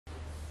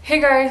Hey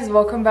guys,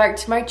 welcome back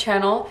to my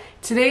channel.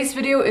 Today's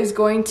video is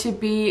going to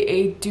be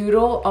a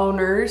Doodle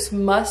owner's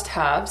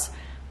must-haves,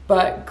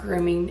 but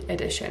grooming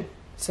edition.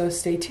 So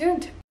stay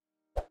tuned.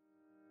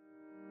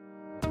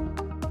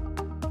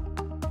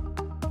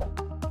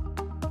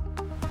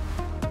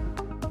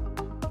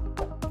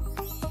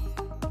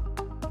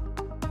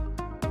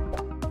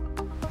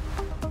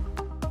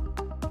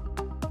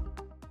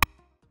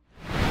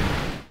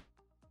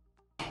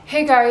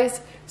 Hey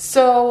guys,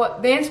 so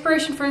the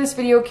inspiration for this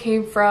video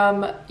came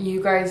from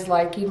you guys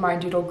liking my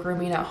Doodle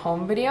grooming at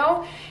home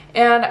video,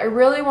 and I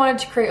really wanted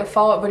to create a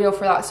follow-up video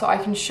for that so I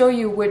can show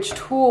you which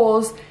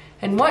tools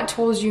and what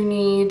tools you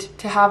need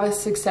to have a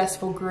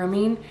successful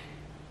grooming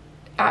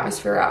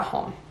atmosphere at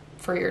home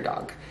for your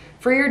dog,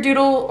 for your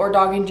Doodle or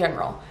dog in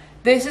general.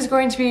 This is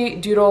going to be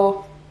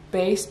Doodle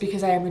based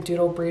because I am a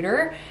Doodle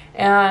breeder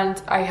and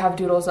I have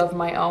Doodles of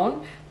my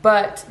own,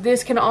 but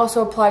this can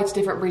also apply to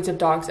different breeds of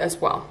dogs as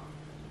well.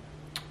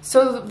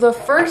 So the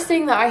first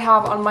thing that I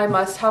have on my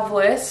must-have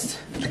list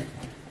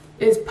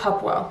is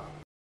Pupwell.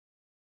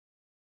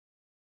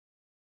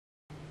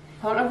 I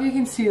don't know if you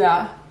can see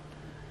that.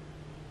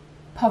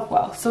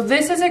 Pupwell. So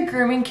this is a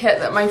grooming kit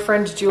that my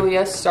friend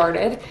Julia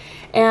started,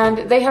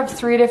 and they have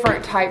 3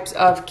 different types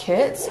of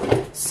kits.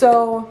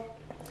 So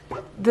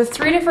the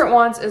 3 different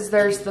ones is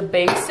there's the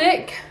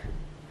basic,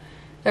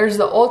 there's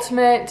the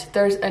ultimate,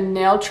 there's a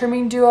nail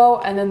trimming duo,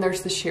 and then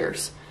there's the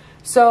shears.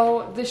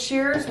 So the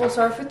shears, we'll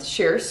start with the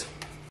shears.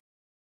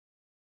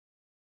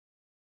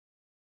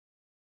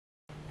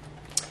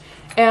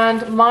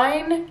 And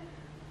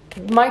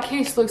my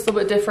case looks a little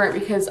bit different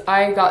because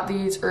I got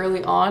these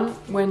early on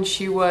when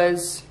she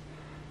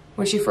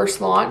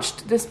first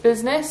launched this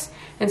business.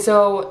 And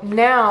so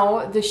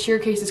now the shear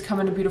cases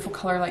come in a beautiful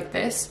color like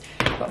this,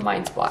 but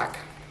mine's black.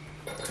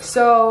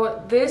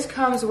 So this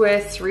comes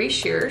with 3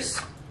 shears.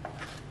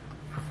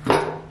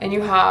 And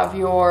you have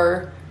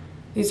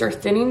these are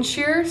thinning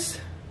shears.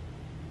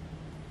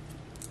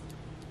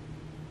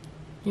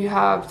 You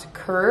have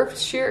curved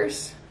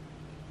shears.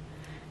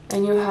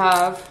 And you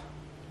have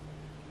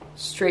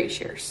straight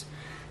shears.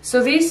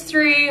 So these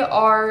 3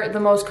 are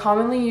the most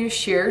commonly used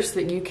shears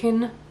that you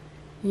can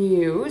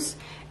use.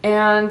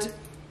 And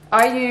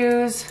I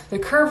use the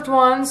curved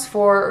ones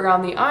for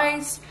around the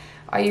eyes.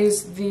 I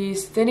use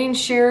these thinning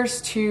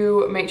shears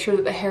to make sure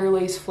that the hair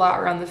lays flat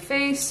around the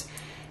face.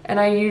 And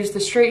I use the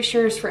straight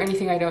shears for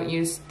anything I don't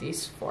use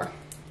these for.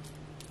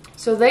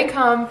 So they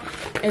come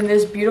in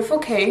this beautiful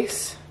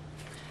case,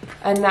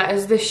 and that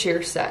is the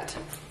shear set.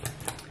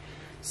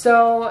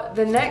 So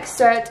the next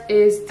set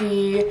is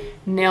the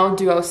nail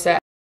duo set.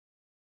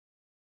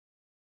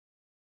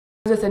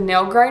 It comes with a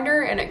nail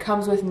grinder and it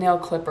comes with nail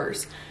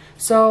clippers.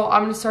 So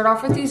I'm going to start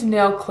off with these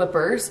nail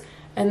clippers,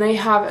 and they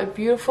have a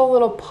beautiful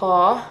little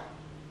paw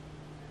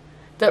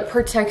that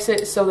protects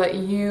it so that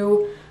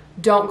you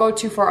don't go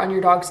too far on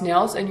your dog's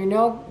nails, and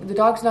the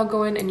dog's nail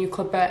go in and you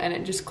clip it and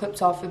it just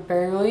clips off with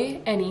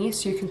barely any,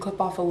 so you can clip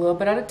off a little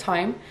bit at a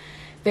time.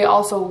 They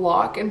also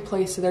lock in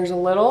place, so there's a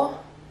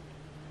little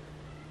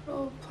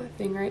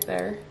thing right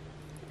there,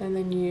 and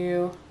then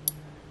you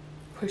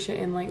push it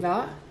in like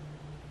that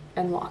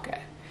and lock it.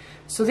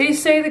 So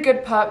these say the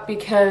Good Pup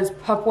because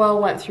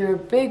Pupwell went through a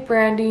big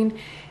branding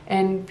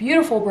and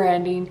beautiful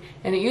branding,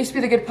 and it used to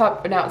be the Good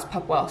Pup, but now it's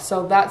Pupwell.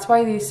 So that's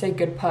why these say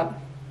Good Pup,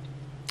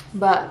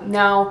 but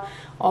now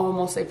all of them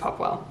will say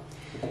Pupwell.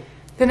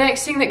 The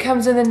next thing that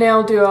comes in the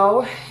nail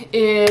duo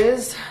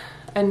is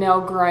a nail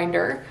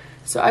grinder.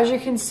 So as you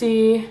can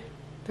see,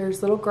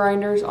 there's little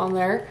grinders on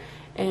there,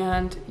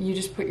 and you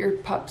just put your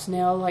pup's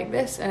nail like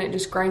this and it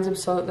just grinds them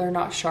so that they're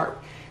not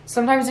sharp.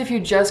 Sometimes if you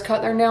just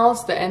cut their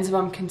nails, the ends of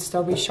them can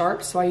still be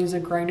sharp, so I use a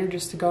grinder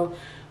just to go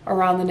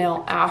around the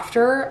nail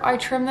after I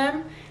trim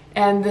them.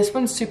 And this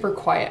one's super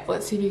quiet.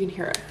 Let's see if you can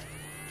hear it.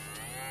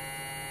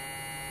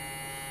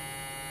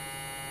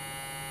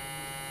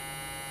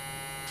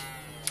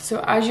 So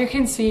as you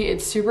can see,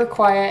 it's super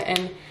quiet,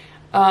 and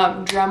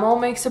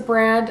Dremel makes a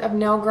brand of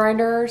nail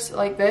grinders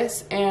like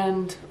this,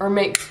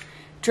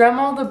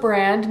 Dremel, the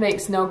brand,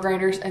 makes nail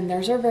grinders, and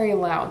theirs are very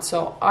loud.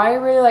 So I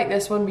really like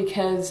this one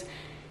because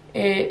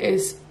it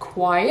is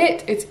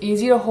quiet, it's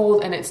easy to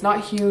hold, and it's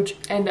not huge,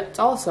 and it's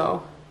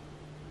also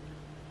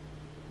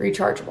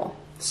rechargeable.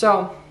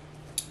 So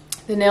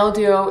the nail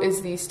duo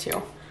is these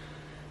 2.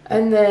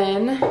 And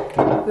then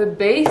the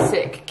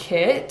basic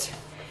kit,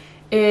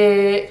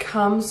 it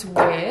comes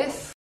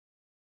with,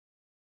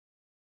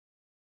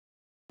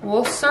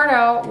 we'll start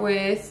out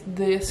with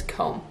this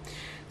comb.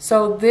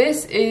 So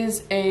this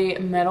is a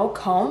metal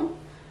comb,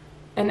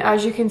 and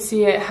as you can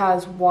see, it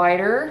has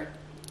wider,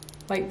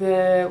 like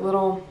the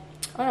little,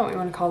 I don't know what you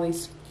want to call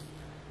these,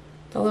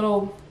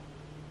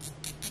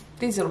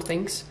 these little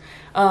things,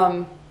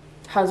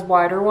 has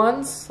wider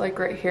ones, like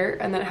right here,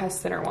 and then it has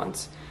thinner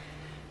ones.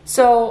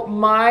 So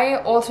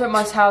my ultimate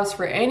must-haves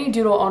for any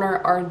Doodle owner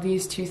are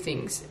these 2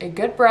 things, a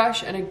good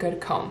brush and a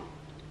good comb.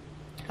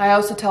 I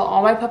also tell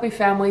all my puppy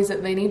families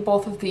that they need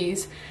both of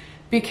these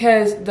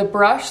because the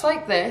brush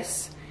like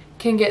this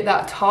can get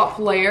that top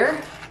layer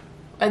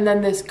and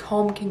then this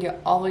comb can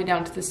get all the way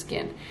down to the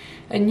skin.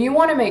 And you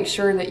want to make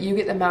sure that you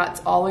get the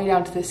mats all the way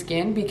down to the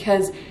skin,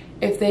 because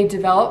if they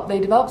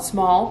develop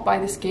small by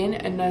the skin,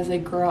 and as they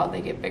grow out,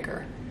 they get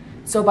bigger.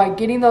 So by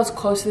getting those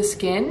close to the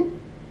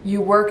skin, you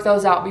work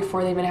those out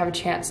before they even have a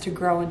chance to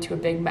grow into a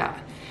big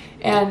mat.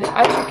 And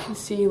as you can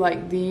see,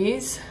 like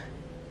these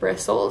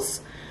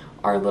bristles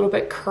are a little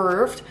bit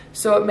curved,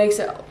 so it makes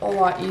it a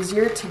lot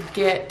easier to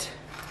get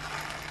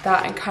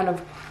that and kind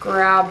of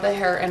grab the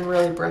hair and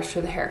really brush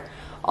through the hair.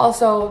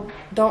 Also,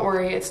 don't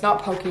worry, it's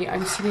not pokey.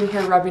 I'm sitting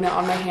here rubbing it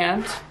on my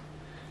hand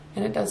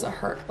and it doesn't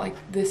hurt. Like,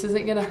 this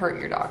isn't gonna hurt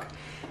your dog.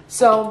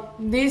 So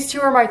these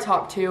two are my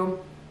top two,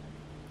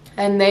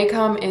 and they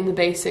come in the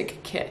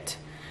basic kit.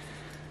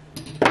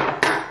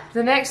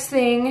 The next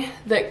thing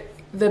that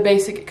the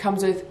basic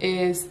comes with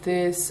is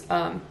this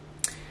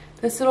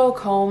this little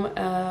comb.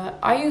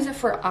 I use it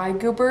for eye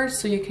goobers,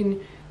 so you can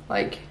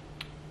like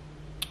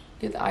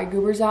get the eye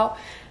goobers out.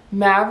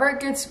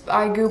 Maverick gets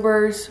eye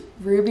goobers,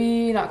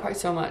 Ruby not quite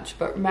so much,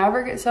 but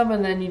Maverick gets some,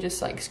 and then you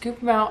just like scoop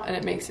them out and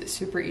it makes it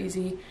super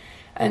easy.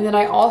 And then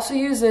I also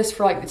use this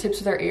for like the tips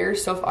of their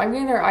ears. So if I'm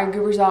getting their eye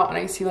goobers out and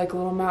I see like a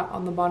little mat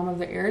on the bottom of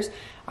their ears,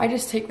 I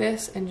just take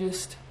this and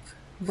just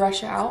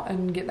brush it out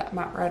and get that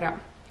mat right out.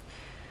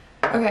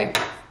 Okay,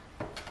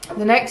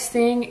 the next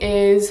thing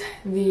is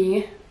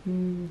the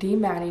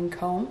dematting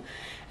comb.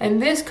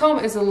 And this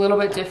comb is a little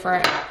bit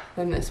different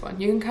than this one.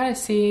 You can kind of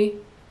see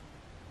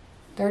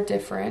they're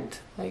different,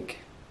 like,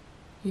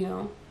 you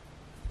know,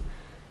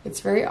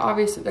 it's very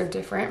obvious that they're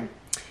different.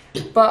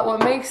 But what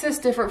makes this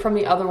different from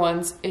the other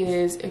ones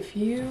is if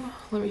you,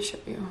 let me show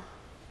you,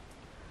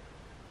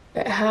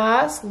 it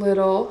has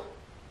little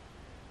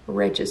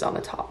ridges on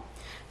the top.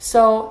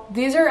 So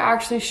these are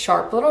actually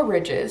sharp little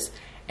ridges,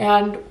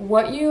 and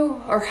what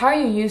you, or how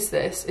you use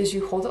this is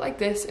you hold it like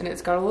this, and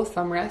it's got a little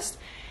thumb rest,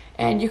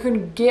 and you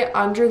can get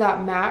under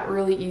that mat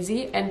really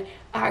easy and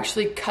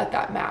actually cut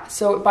that mat.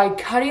 So by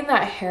cutting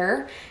that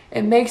hair,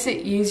 it makes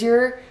it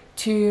easier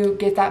to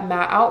get that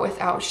mat out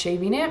without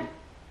shaving it.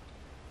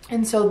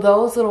 And so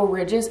those little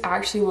ridges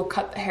actually will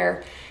cut the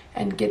hair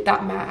and get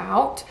that mat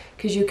out,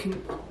 because you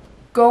can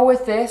go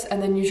with this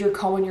and then use your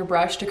comb and your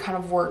brush to kind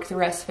of work the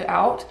rest of it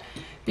out.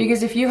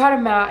 Because if you had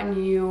a mat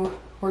and you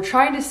were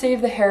trying to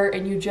save the hair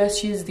and you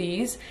just use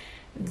these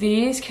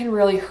can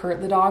really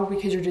hurt the dog,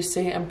 because you're just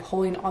sitting and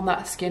pulling on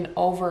that skin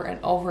over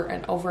and over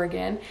and over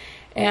again.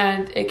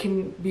 And it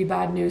can be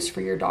bad news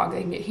for your dog.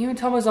 They can get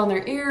hematomas on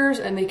their ears,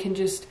 and they can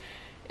just,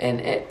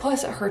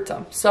 plus it hurts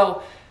them.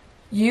 So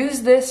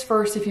use this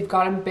first if you've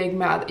got a big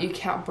mat that you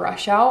can't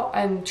brush out,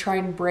 and try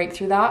and break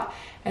through that.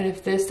 And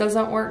if this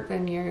doesn't work,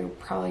 then you're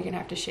probably gonna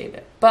have to shave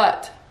it.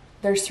 But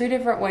there's 3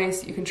 different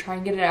ways that you can try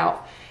and get it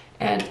out,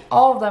 and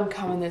all of them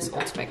come in this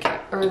ultimate kit,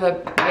 or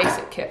the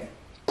basic kit.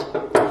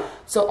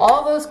 So all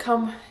of those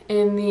come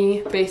in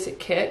the basic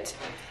kit.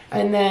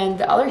 And then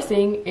the other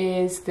thing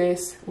is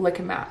this lick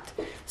mat.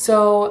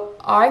 So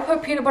I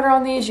put peanut butter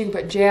on these. You can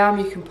put jam,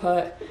 you can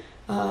put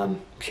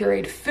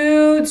pureed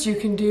foods, you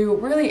can do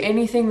really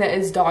anything that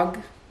is dog,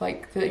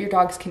 like that your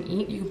dogs can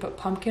eat. You can put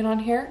pumpkin on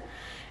here,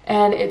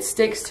 and it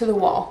sticks to the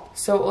wall.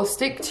 So it will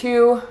stick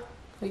to,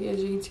 like,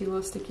 as you can see,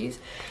 little stickies.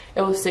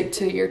 It will stick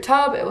to your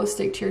tub, it will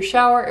stick to your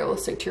shower, it will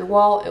stick to your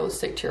wall, it will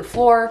stick to your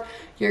floor,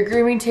 your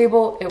grooming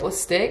table, it will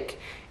stick.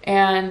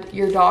 And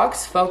your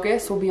dog's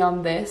focus will be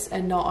on this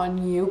and not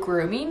on you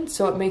grooming.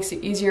 So it makes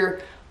it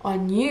easier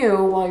on you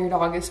while your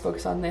dog is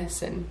focused on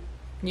this, and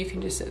you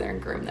can just sit there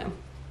and groom them.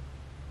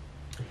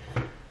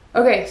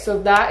 Okay, so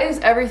that is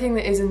everything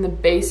that is in the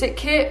basic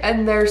kit,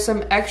 and there's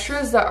some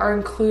extras that are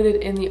included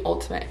in the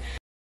ultimate.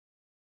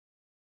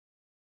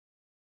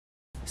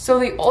 So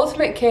the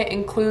ultimate kit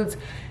includes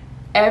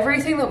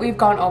everything that we've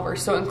gone over.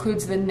 So it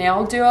includes the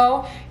nail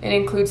duo, it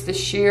includes the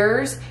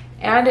shears,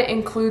 and it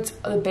includes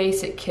the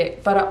basic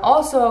kit, but it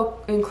also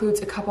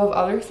includes a couple of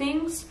other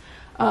things.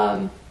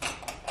 And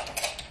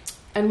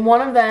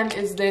one of them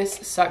is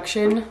this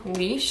suction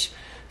leash.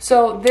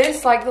 So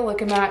this, like the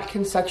Lick-A-Mat,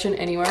 can suction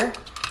anywhere.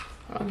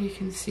 I don't know if you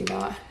can see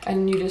that.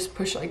 And you just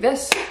push it like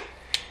this,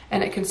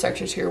 and it can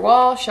suction to your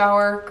wall,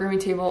 shower, grooming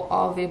table,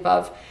 all of the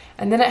above.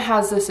 And then it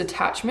has this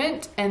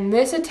attachment, and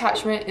this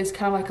attachment is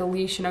kind of like a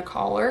leash and a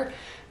collar,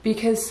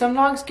 because some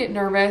dogs get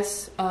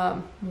nervous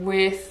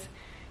with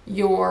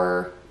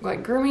your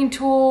like grooming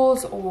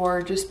tools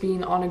or just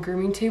being on a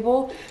grooming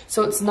table.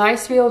 So it's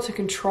nice to be able to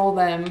control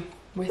them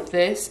with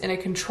this in a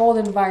controlled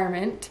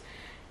environment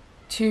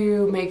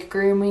to make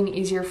grooming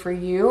easier for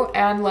you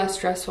and less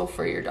stressful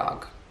for your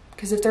dog.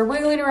 Because if they're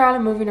wiggling around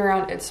and moving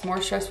around, it's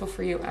more stressful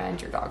for you and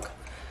your dog.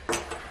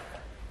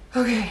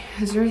 Okay,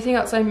 is there anything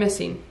else I'm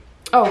missing?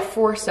 Oh,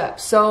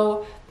 forceps.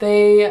 So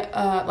they,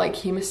 like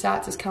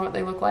hemostats is kind of what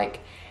they look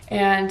like.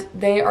 And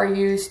they are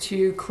used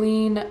to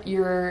clean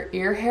your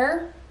ear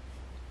hair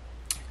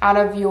out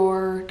of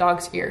your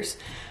dog's ears.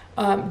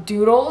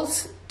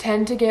 Doodles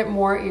tend to get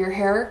more ear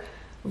hair.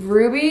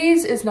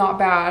 Ruby's is not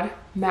bad.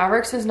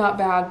 Maverick's is not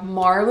bad.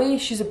 Marley,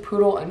 she's a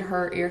poodle, and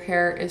her ear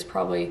hair is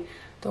probably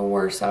the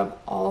worst out of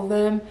all of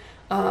them.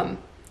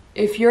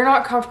 if you're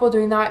not comfortable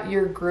doing that,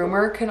 your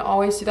groomer can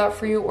always do that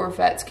for you, or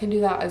vets can do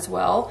that as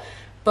well.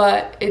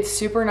 But it's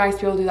super nice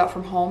to be able to do that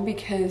from home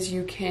because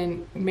you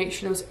can make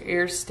sure those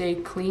ears stay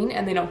clean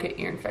and they don't get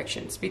ear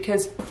infections.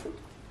 Because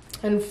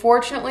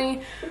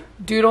unfortunately,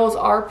 doodles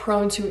are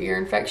prone to ear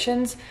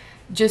infections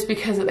just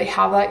because they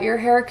have that ear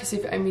hair. Because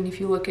if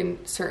you look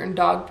in certain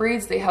dog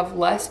breeds, they have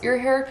less ear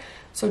hair.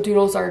 So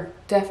doodles are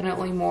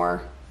definitely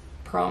more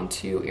prone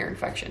to ear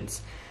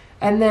infections.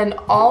 And then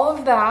all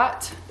of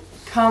that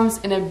comes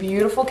in a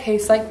beautiful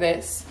case like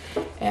this,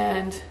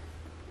 and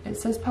it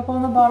says Pupwell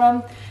on the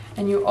bottom,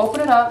 and you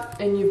open it up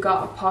and you've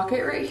got a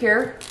pocket right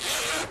here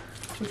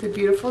with a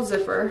beautiful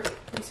zipper.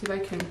 Let's see if I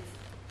can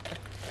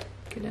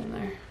get in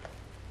there.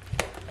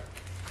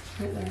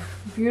 Right there,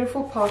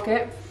 beautiful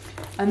pocket.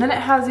 And then it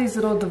has these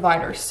little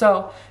dividers,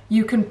 so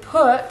you can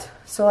put,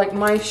 so like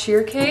my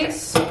shear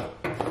case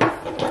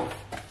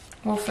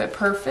will fit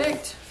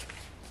perfect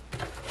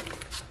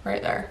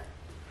right there.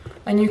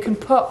 And you can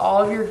put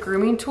all of your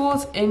grooming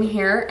tools in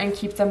here and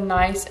keep them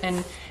nice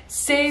and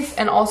safe,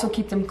 and also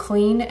keep them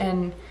clean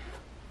and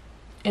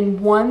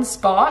in one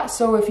spot.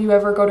 So if you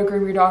ever go to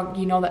groom your dog,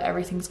 you know that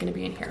everything's gonna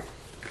be in here.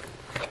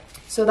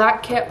 So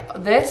that kit,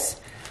 this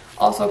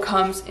also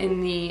comes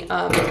in the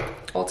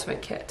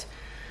ultimate kit.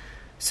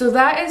 So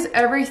that is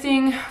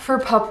everything for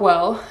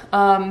Pupwell.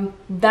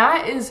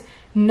 That is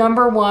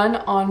number one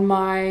on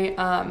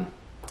my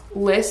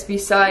list,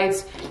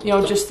 besides, you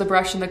know, just the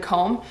brush and the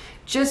comb,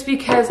 just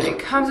because it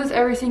comes with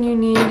everything you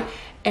need,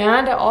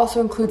 and it also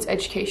includes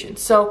education.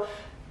 So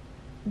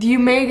you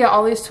may get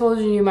all these tools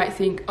and you might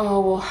think,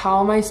 oh, well, how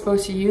am I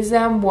supposed to use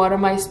them? What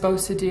am I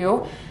supposed to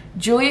do?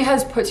 Julie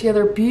has put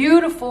together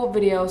beautiful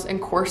videos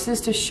and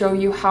courses to show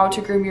you how to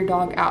groom your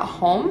dog at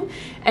home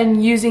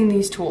and using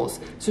these tools.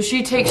 So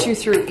she takes you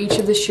through each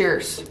of the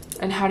shears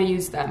and how to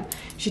use them.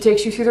 She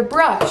takes you through the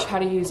brush, how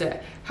to use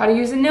it, how to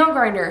use a nail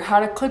grinder, how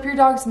to clip your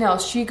dog's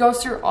nails. She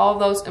goes through all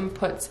those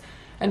inputs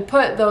and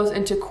put those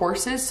into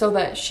courses so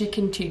that she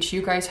can teach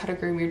you guys how to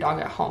groom your dog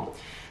at home.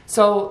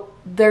 So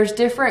there's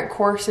different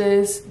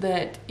courses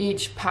that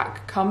each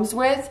pack comes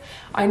with.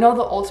 I know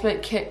the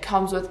ultimate kit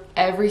comes with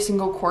every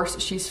single course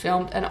that she's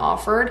filmed and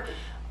offered.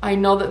 I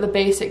know that the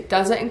basic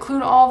doesn't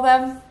include all of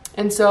them.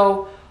 And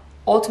so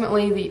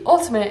ultimately the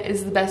ultimate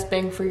is the best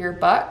bang for your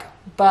buck.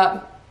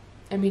 But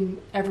I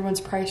mean,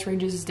 everyone's price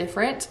ranges is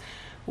different.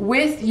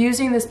 With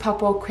using this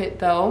Pupwell kit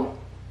though,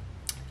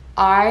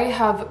 I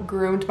have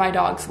groomed my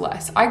dogs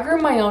less. I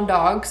groom my own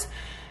dogs,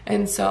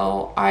 and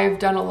so I've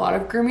done a lot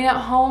of grooming at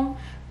home,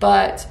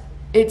 but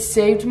it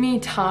saved me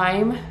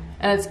time,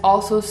 and it's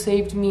also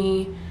saved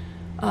me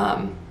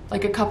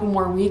like a couple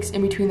more weeks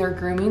in between their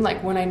grooming,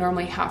 like when I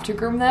normally have to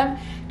groom them,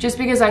 just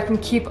because I can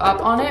keep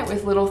up on it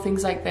with little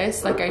things like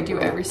this, like I do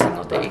every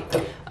single day.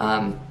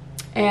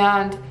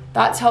 And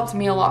that's helped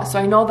me a lot. So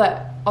I know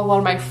that a lot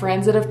of my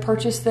friends that have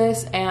purchased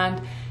this, and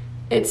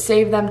it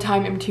saved them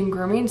time in between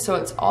grooming, so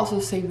it's also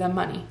saved them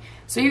money.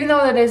 So even though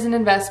that is an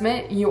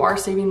investment, you are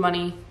saving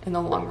money in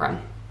the long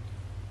run.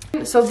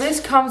 So this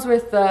comes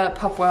with the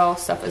Pupwell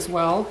stuff as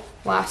well.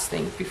 Last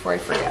thing before I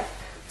forget.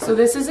 So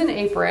this is an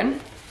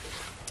apron.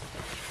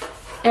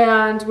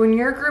 And when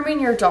you're grooming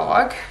your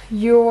dog,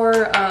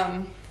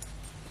 the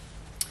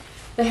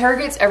hair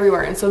gets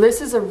everywhere. And so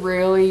this is a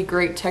really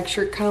great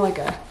texture, kind of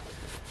like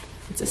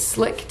it's a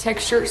slick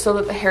texture so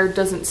that the hair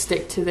doesn't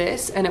stick to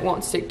this and it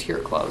won't stick to your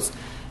clothes.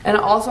 And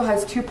it also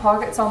has two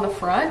pockets on the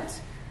front,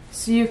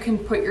 so you can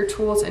put your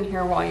tools in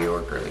here while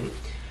you're grooming.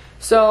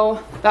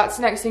 So that's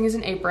the next thing, is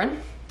an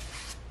apron.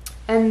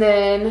 And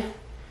then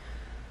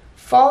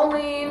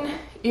following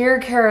ear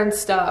care and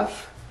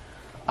stuff,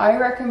 I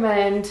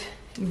recommend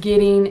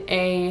getting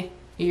a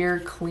ear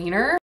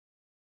cleaner.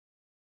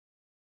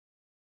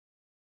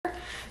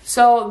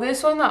 So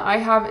this one that I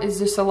have is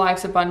just a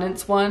Life's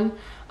Abundance one.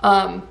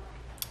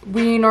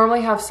 We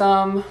normally have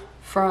some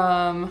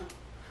from,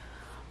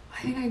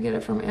 I think I get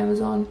it from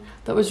Amazon,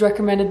 that was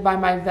recommended by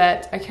my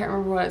vet. I can't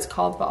remember what it's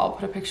called, but I'll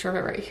put a picture of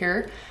it right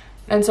here.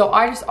 And so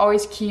I just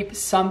always keep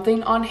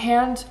something on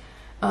hand.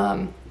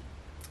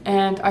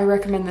 And I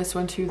recommend this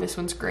one too. This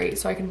one's great,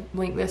 so I can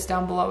link this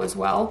down below as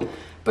well.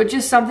 But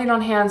just something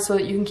on hand so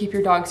that you can keep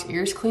your dog's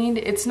ears cleaned.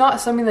 It's not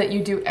something that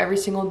you do every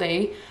single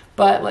day,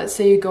 but let's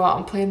say you go out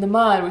and play in the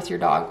mud with your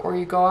dog, or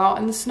you go out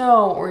in the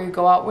snow, or you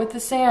go out with the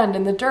sand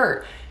and the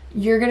dirt.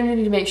 You're gonna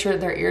need to make sure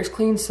that their ears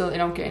clean so they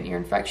don't get an ear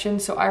infection.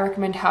 So I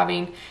recommend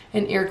having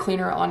an ear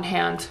cleaner on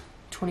hand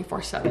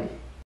 24/7.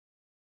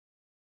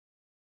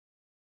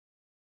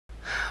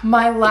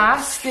 My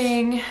last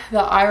thing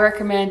that I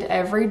recommend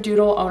every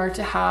doodle owner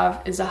to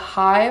have is a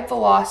high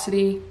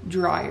velocity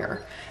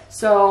dryer.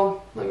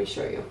 So let me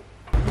show you.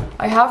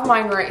 I have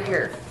mine right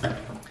here.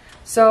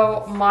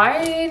 So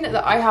mine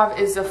that I have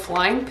is a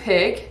Flying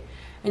Pig,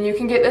 and you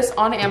can get this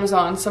on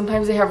Amazon.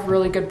 Sometimes they have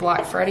really good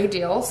Black Friday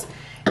deals.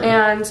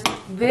 And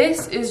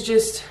this is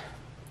just,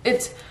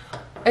 it's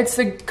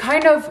the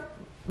kind of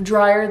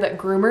dryer that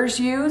groomers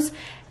use,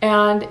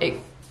 and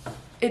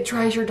it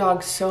dries your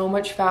dog so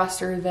much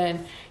faster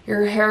than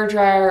your hair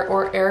dryer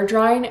or air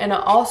drying, and it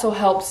also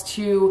helps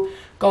to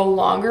go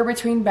longer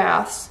between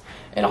baths.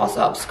 It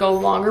also helps go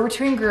longer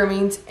between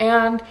groomings,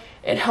 and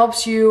it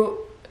helps you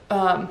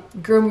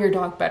groom your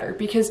dog better,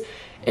 because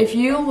if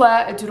you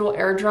let a Doodle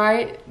air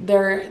dry,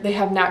 they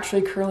have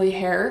naturally curly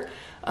hair.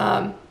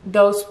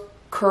 Those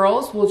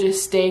curls will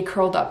just stay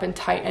curled up and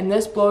tight, and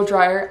this blow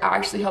dryer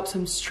actually helps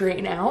them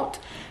straighten out,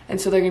 and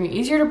so they're gonna be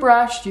easier to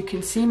brush. You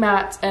can see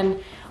mats.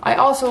 And I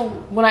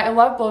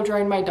love blow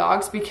drying my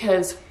dogs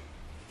because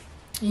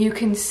you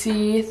can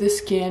see the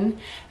skin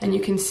and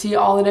you can see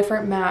all the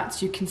different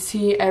mats. You can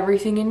see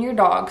everything in your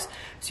dogs.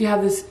 So you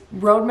have this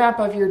roadmap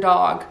of your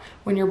dog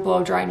when you're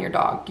blow drying your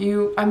dog.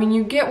 You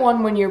get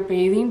one when you're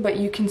bathing, but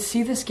you can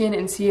see the skin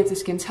and see if the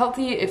skin's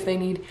healthy, if they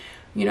need,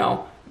 you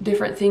know,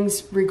 different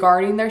things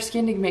regarding their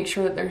skin to make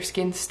sure that their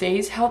skin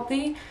stays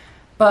healthy.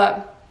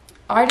 But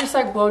I just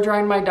like blow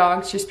drying my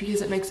dogs just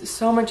because it makes it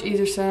so much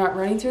easier, so they're not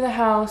running through the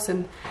house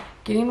and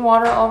getting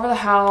water all over the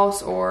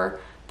house, or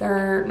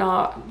they're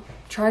not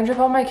trying to jump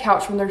on my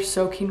couch when they're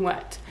soaking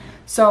wet.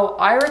 So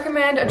I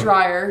recommend a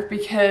dryer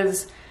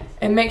because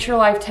it makes your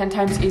life 10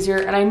 times easier.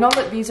 And I know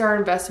that these are an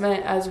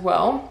investment as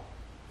well,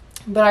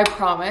 but I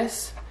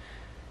promise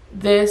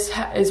this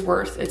is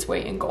worth its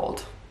weight in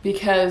gold,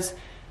 because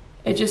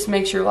it just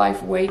makes your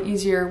life way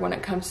easier when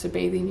it comes to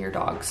bathing your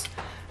dogs.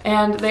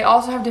 And they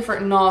also have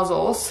different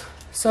nozzles.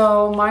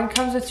 So mine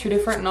comes with 2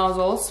 different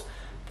nozzles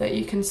that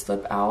you can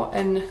slip out,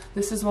 and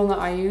this is one that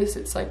I use.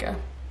 It's like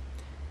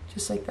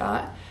just like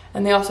that.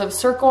 And they also have a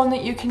circle one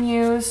that you can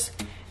use,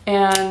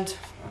 and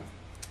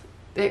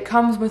it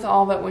comes with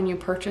all of it when you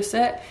purchase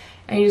it,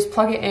 and you just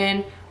plug it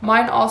in.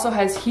 Mine also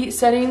has heat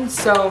settings,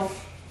 so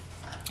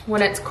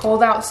when it's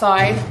cold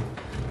outside,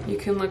 you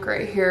can look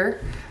right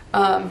here.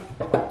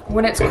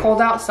 When it's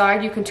cold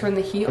outside, you can turn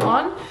the heat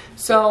on,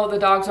 so the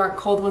dogs aren't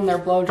cold when they're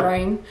blow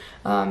drying.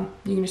 You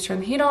can just turn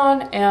the heat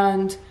on,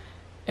 and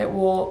it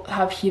will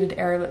have heated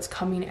air that's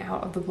coming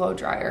out of the blow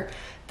dryer.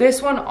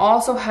 This one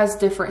also has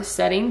different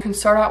settings. You can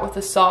start out with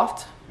the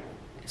soft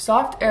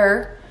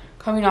air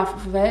coming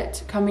off of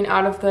it, coming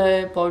out of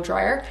the blow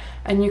dryer,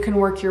 and you can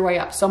work your way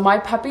up. So my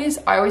puppies,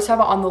 I always have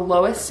it on the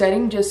lowest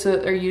setting just so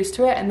that they're used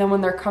to it, and then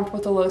when they're comfortable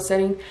with the lowest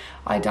setting,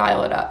 I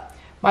dial it up.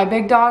 My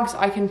big dogs,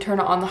 I can turn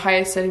it on the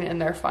highest setting and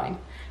they're fine.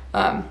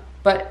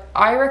 But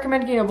I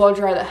recommend getting a blow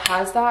dryer that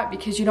has that,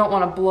 because you don't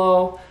want to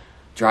blow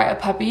dry a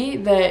puppy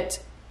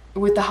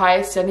with the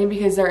highest setting,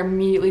 because they're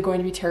immediately going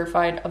to be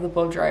terrified of the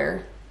blow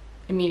dryer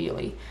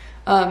immediately.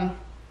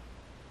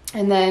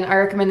 And then I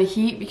recommend the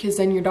heat, because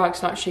then your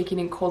dog's not shaking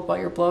and cold while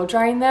you're blow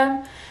drying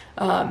them.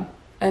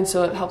 And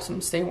so it helps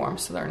them stay warm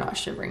so they're not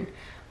shivering.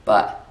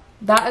 But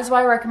that is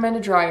why I recommend a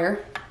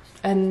dryer.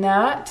 And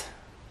that,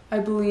 I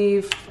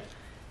believe,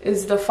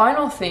 is the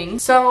final thing.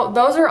 So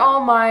those are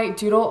all my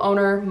Doodle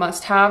owner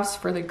must-haves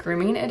for the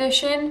grooming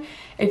edition.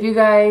 If you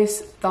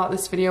guys thought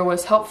this video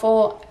was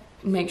helpful,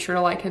 make sure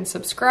to like and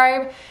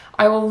subscribe.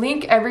 I will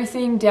link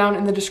everything down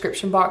in the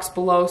description box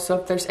below, so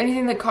if there's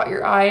anything that caught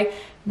your eye,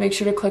 make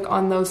sure to click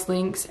on those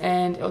links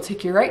and it'll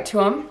take you right to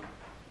them.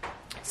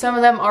 Some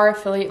of them are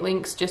affiliate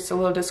links, just a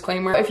little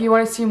disclaimer. If you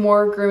want to see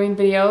more grooming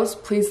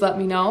videos, please let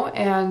me know,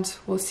 and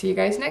we'll see you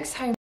guys next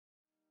time.